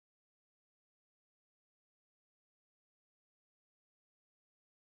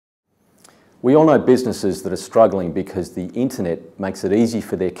We all know businesses that are struggling because the internet makes it easy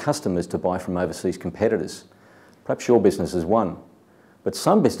for their customers to buy from overseas competitors. Perhaps your business is one, but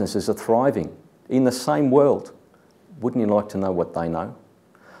some businesses are thriving in the same world. Wouldn't you like to know what they know?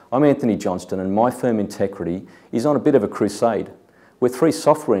 I'm Anthony Johnston, and my firm Intechrity is on a bit of a crusade. We're 3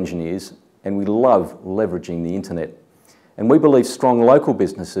 software engineers and we love leveraging the internet. And we believe strong local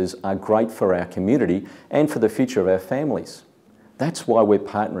businesses are great for our community and for the future of our families. That's why we're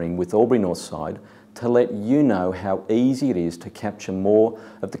partnering with Albury Northside to let you know how easy it is to capture more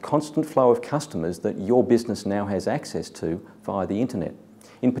of the constant flow of customers that your business now has access to via the internet.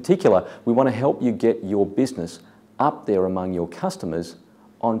 In particular, we want to help you get your business up there among your customers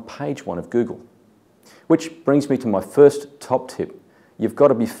on page 1 of Google. Which brings me to my first top tip. You've got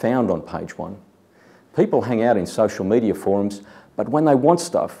to be found on page 1. People hang out in social media forums, but when they want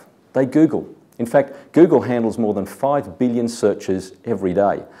stuff, they Google. In fact, Google handles more than 5 billion searches every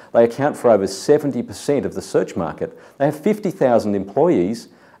day. They account for over 70% of the search market. They have 50,000 employees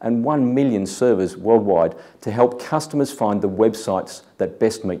and 1 million servers worldwide to help customers find the websites that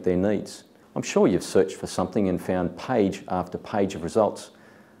best meet their needs. I'm sure you've searched for something and found page after page of results.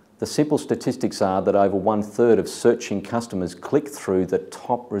 The simple statistics are that over 1/3 of searching customers click through the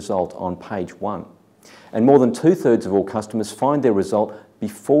top result on page 1. And more than 2/3 of all customers find their result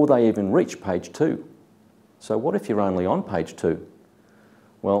before they even reach page 2. So what if you're only on page 2?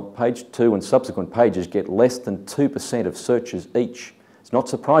 Well, page 2 and subsequent pages get less than 2% of searches each. It's not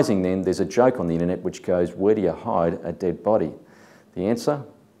surprising then there's a joke on the internet which goes, where do you hide a dead body? The answer?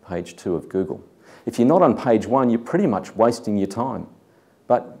 Page 2 of Google. If you're not on page 1, you're pretty much wasting your time.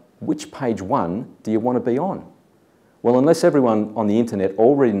 But which page 1 do you want to be on? Well, unless everyone on the internet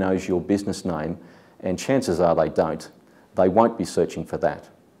already knows your business name, and chances are they don't, they won't be searching for that.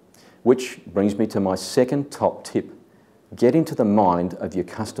 Which brings me to my second top tip. Get into the mind of your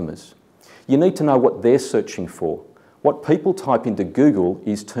customers. You need to know what they're searching for. What people type into Google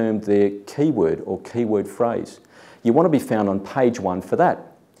is termed their keyword or keyword phrase. You want to be found on page 1 for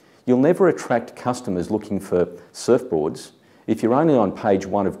that. You'll never attract customers looking for surfboards if you're only on page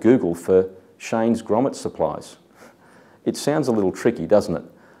 1 of Google for Shane's grommet supplies. It sounds a little tricky, doesn't it?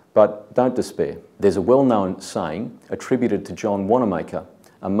 But don't despair. There's a well-known saying attributed to John Wanamaker,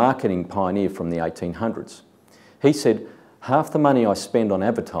 a marketing pioneer from the 1800s. He said, "Half the money I spend on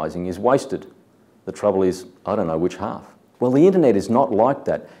advertising is wasted. The trouble is, I don't know which half." Well, the internet is not like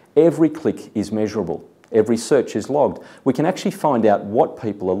that. Every click is measurable. Every search is logged. We can actually find out what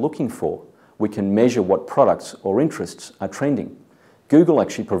people are looking for. We can measure what products or interests are trending. Google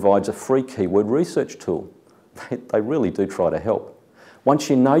actually provides a free keyword research tool. They really do try to help.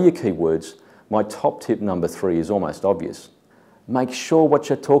 Once you know your keywords, my top tip number 3 is almost obvious. Make sure what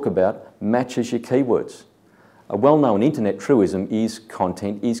you talk about matches your keywords. A well-known internet truism is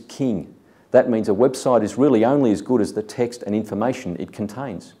content is king. That means a website is really only as good as the text and information it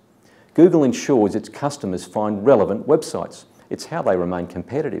contains. Google ensures its customers find relevant websites. It's how they remain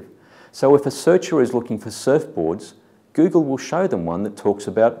competitive. So if a searcher is looking for surfboards, Google will show them one that talks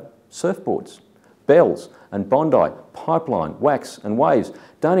about surfboards. Bells and Bondi, Pipeline, Wax and Waves.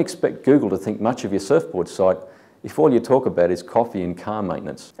 Don't expect Google to think much of your surfboard site if all you talk about is coffee and car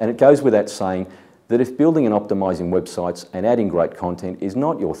maintenance. And it goes without saying that if building and optimizing websites and adding great content is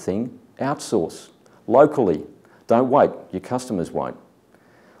not your thing, outsource. Locally. Don't wait, your customers won't.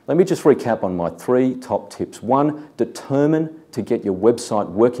 Let me just recap on my 3 top tips. 1, determine to get your website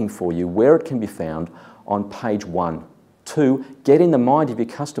working for you where it can be found on page 1. 2, get in the mind of your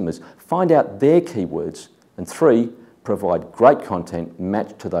customers. Find out their keywords. And 3, provide great content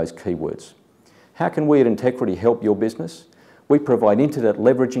matched to those keywords. How can we at Intechrity help your business? We provide internet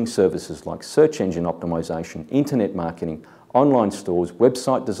leveraging services like search engine optimization, internet marketing, online stores,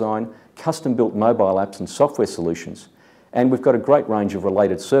 website design, custom-built mobile apps and software solutions. And we've got a great range of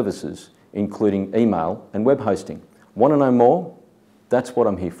related services, including email and web hosting. Want to know more? That's what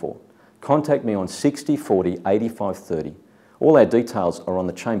I'm here for. Contact me on 60 40 85 30. All our details are on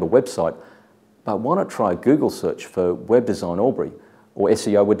the Chamber website, but why not try a Google search for Web Design Albury or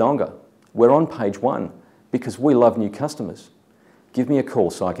SEO Wodonga? We're on page 1 because we love new customers. Give me a call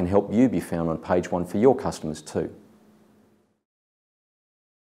so I can help you be found on page 1 for your customers too.